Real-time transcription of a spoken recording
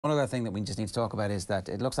One other thing that we just need to talk about is that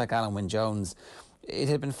it looks like Alun Wyn Jones, it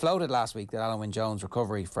had been floated last week that Alun Wyn Jones'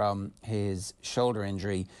 recovery from his shoulder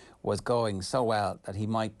injury was going so well that he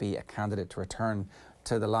might be a candidate to return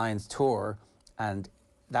to the Lions tour, and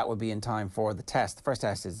that would be in time for the test. The first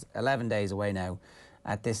test is 11 days away now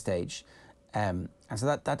at this stage. And so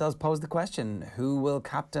that does pose the question, who will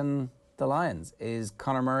captain the Lions? Is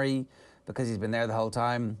Conor Murray, because he's been there the whole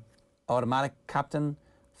time, automatic captain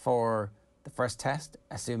for the first test,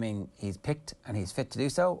 assuming he's picked and he's fit to do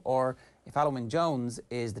so? Or if Alun Wyn Jones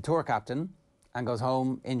is the tour captain and goes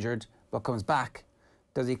home injured but comes back,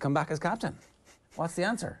 does he come back as captain? What's the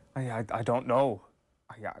answer? I don't know.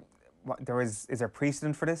 Is there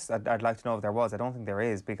precedent for this? I'd like to know if there was. I don't think there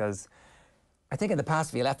is, because I think in the past,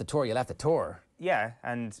 if you left the tour, you left the tour. Yeah,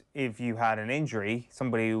 and if you had an injury,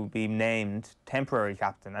 somebody would be named temporary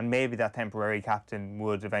captain, and maybe that temporary captain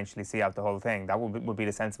would eventually see out the whole thing. That would be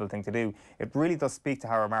the sensible thing to do. It really does speak to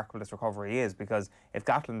how remarkable this recovery is, because if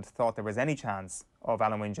Gatland thought there was any chance of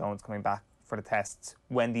Alun Wyn Jones coming back for the tests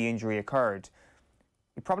when the injury occurred,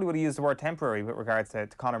 he probably would have used the word temporary with regards to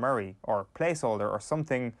Conor Murray, or placeholder, or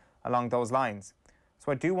something along those lines.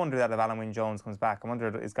 So I do wonder that if Alun Wyn Jones comes back, I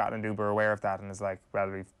wonder, is Gatland Uber aware of that and is like, well,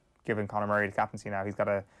 we've given Conor Murray the captaincy now, he's got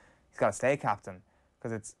to stay captain,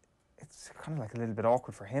 because it's kind of like a little bit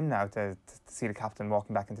awkward for him now to see the captain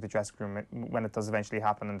walking back into the dressing room when it does eventually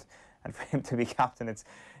happen, and for him to be captain, it's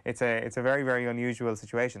a very, very unusual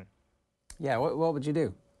situation. Yeah, what would you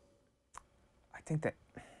do? I think that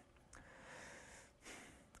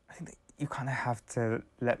you kind of have to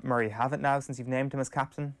let Murray have it now, since you've named him as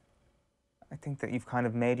captain. I think that you've kind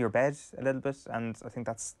of made your bed a little bit, and I think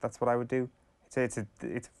that's what I would do. It's a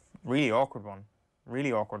really awkward one,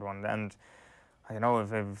 and I don't know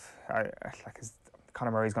if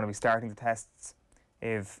Conor Murray's going to be starting the tests.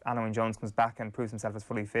 If Alun Wyn Jones comes back and proves himself as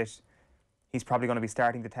fully fit, he's probably going to be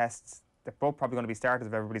starting the tests. They're both probably going to be started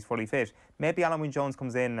if everybody's fully fit. Maybe Alun Wyn Jones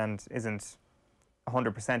comes in and isn't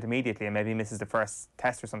 100% immediately, and maybe misses the first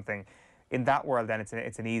test or something. In that world, then it's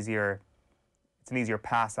an easier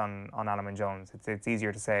pass on Alun Wyn Jones. It's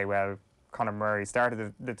easier to say, well, Conor Murray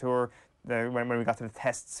started the tour when we got to the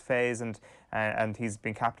tests phase, and he's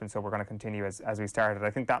been captain, so we're going to continue as we started.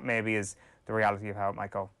 I think that maybe is the reality of how it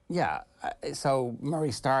might go. Yeah, so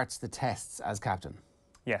Murray starts the tests as captain.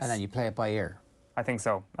 Yes. And then you play it by ear. I think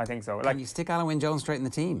so. Can you stick Alun Wyn Jones straight in the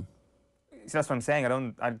team? See, that's what I'm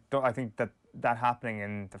saying. I think that happening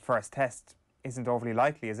in the first test isn't overly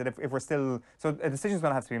likely, is it? If we're still... So a decision's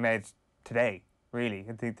going to have to be made today, really.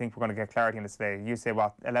 I think we're going to get clarity on this today. You say,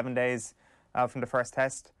 what, 11 days out from the first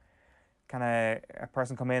test? Can a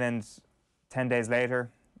person come in and 10 days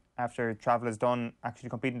later, after travel is done, actually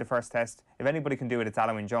compete in the first test? If anybody can do it, it's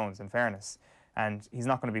Alun Wyn Jones, in fairness. And he's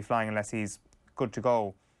not going to be flying unless he's good to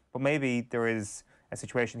go. But maybe there is a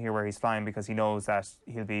situation here where he's flying because he knows that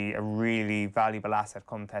he'll be a really valuable asset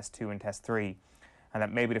come test 2 and test 3. And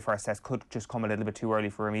that maybe the first test could just come a little bit too early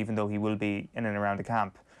for him, even though he will be in and around the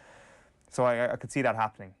camp. So I could see that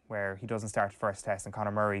happening, where he doesn't start the first test and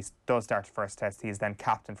Conor Murray does start the first test. He is then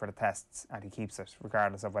captain for the tests and he keeps it,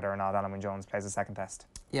 regardless of whether or not Alun Wyn Jones plays the second test.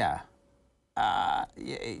 Yeah.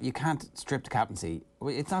 You can't strip the captaincy.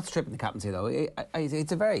 It's not stripping the captaincy, though. It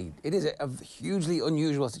is a hugely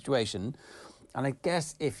unusual situation. And I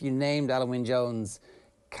guess if you named Alun Wyn Jones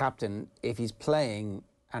captain, if he's playing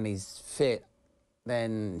and he's fit,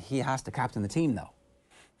 then he has to captain the team, though.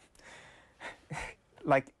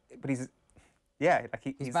 But he's... Yeah,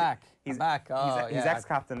 he's back. He's back. Oh, he's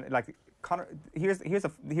ex-captain. Like Conor, here's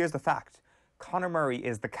the fact. Conor Murray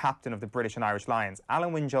is the captain of the British and Irish Lions.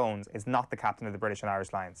 Alun Wyn Jones is not the captain of the British and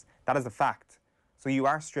Irish Lions. That is a fact. So you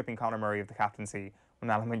are stripping Conor Murray of the captaincy when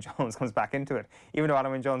Alun Wyn Jones comes back into it. Even though Alun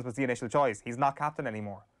Wyn Jones was the initial choice, he's not captain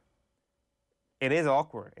anymore. It is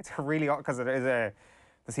awkward. It's really awkward, because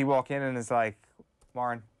does he walk in and is like,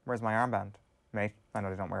 Warren, where's my armband, mate? I know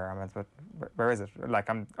they don't wear armbands, but where is it? Like,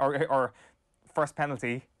 or first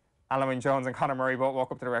penalty, Alun Wyn Jones and Conor Murray both walk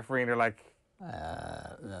up to the referee and they're like,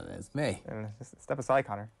 it's me. Just step aside,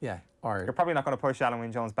 Conor. Yeah. Or you're probably not going to push Alun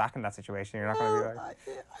Wyn Jones back in that situation. You're not going to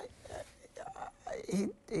be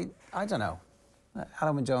like... I don't know.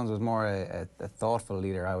 Alun Wyn Jones was more a thoughtful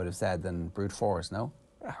leader, I would have said, than brute force, no?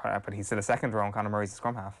 But he's still a second row and Conor Murray's a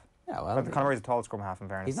scrum half. Yeah, well... But Conor Murray's a tall scrum half, in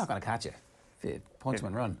fairness. He's not going to catch you if you punch him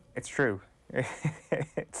and run. It's true.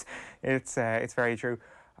 It's very true.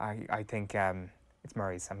 I think it's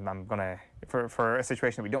Murray's. I'm gonna for a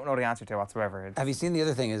situation that we don't know the answer to whatsoever. Have you seen the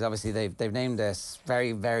other thing? Is obviously they've named this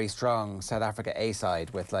very, very strong South Africa A side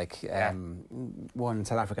with one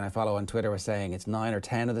South African I follow on Twitter was saying it's 9 or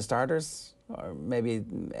 10 of the starters, or maybe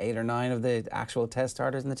 8 or 9 of the actual test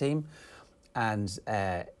starters in the team. and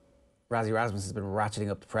Rassie Rasmus has been ratcheting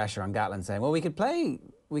up the pressure on Gatland, saying, well, we could play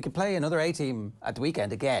another A team at the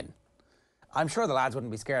weekend again. I'm sure the lads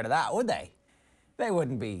wouldn't be scared of that, would they? They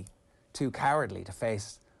wouldn't be too cowardly to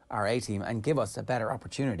face our A team and give us a better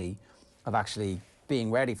opportunity of actually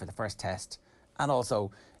being ready for the first test. And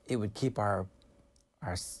also, it would keep our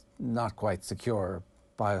not quite secure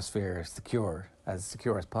biosphere secure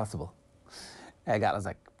as possible. Gatland's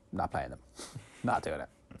like, not playing them. Not doing it.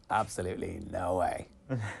 Absolutely no way.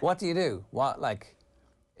 What do you do?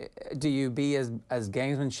 Do you be as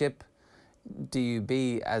gamesmanship? Do you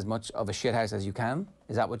be as much of a shithouse as you can?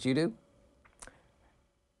 Is that what you do?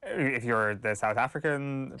 If you're the South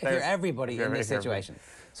African players? If you're everybody in this situation.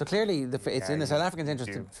 So clearly it's in the South Africans'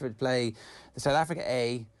 interest to play the South Africa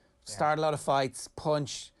A, start a lot of fights,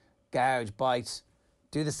 punch, gouge, bite,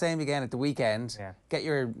 do the same again at the weekend. Get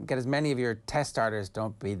as many of your test starters.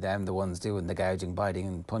 Don't be them the ones doing the gouging, biting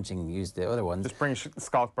and punching. Use the other ones. Just bring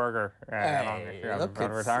Scott Berger along if you're out of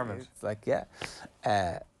retirement. It's like,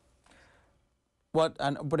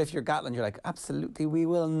 but if you're Gatland, you're like, absolutely, we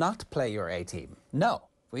will not play your A team. No,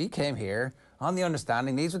 we came here on the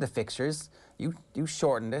understanding these were the fixtures. You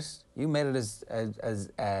shortened it. You made it as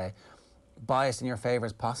biased in your favour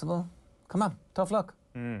as possible. Come on, tough luck.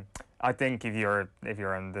 I think if you're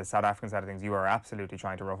on the South African side of things, you are absolutely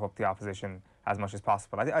trying to rough up the opposition as much as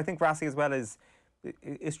possible. I think Rassie as well is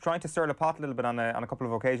trying to stir the pot a little bit on a couple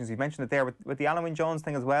of occasions. You mentioned it there with the Alun Wyn Jones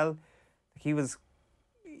thing as well. He was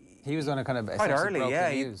on a kind of quite early,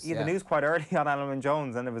 he had the news quite early on Alun Wyn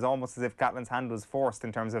Jones, and it was almost as if Gatland's hand was forced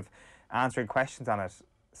in terms of answering questions on it.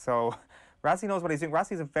 So Rassie knows what he's doing.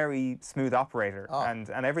 Rassie's a very smooth operator, and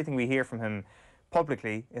everything we hear from him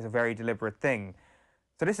publicly is a very deliberate thing.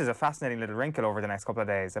 So this is a fascinating little wrinkle over the next couple of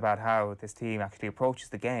days about how this team actually approaches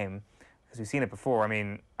the game, because we've seen it before. I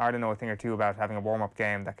mean, Ireland know a thing or two about having a warm-up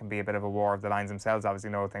game that can be a bit of a war. The Lions themselves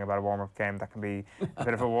obviously know a thing about a warm-up game that can be a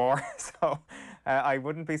bit of a war. So I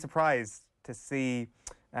wouldn't be surprised to see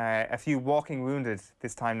a few walking wounded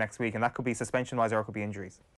this time next week, and that could be suspension-wise or it could be injuries.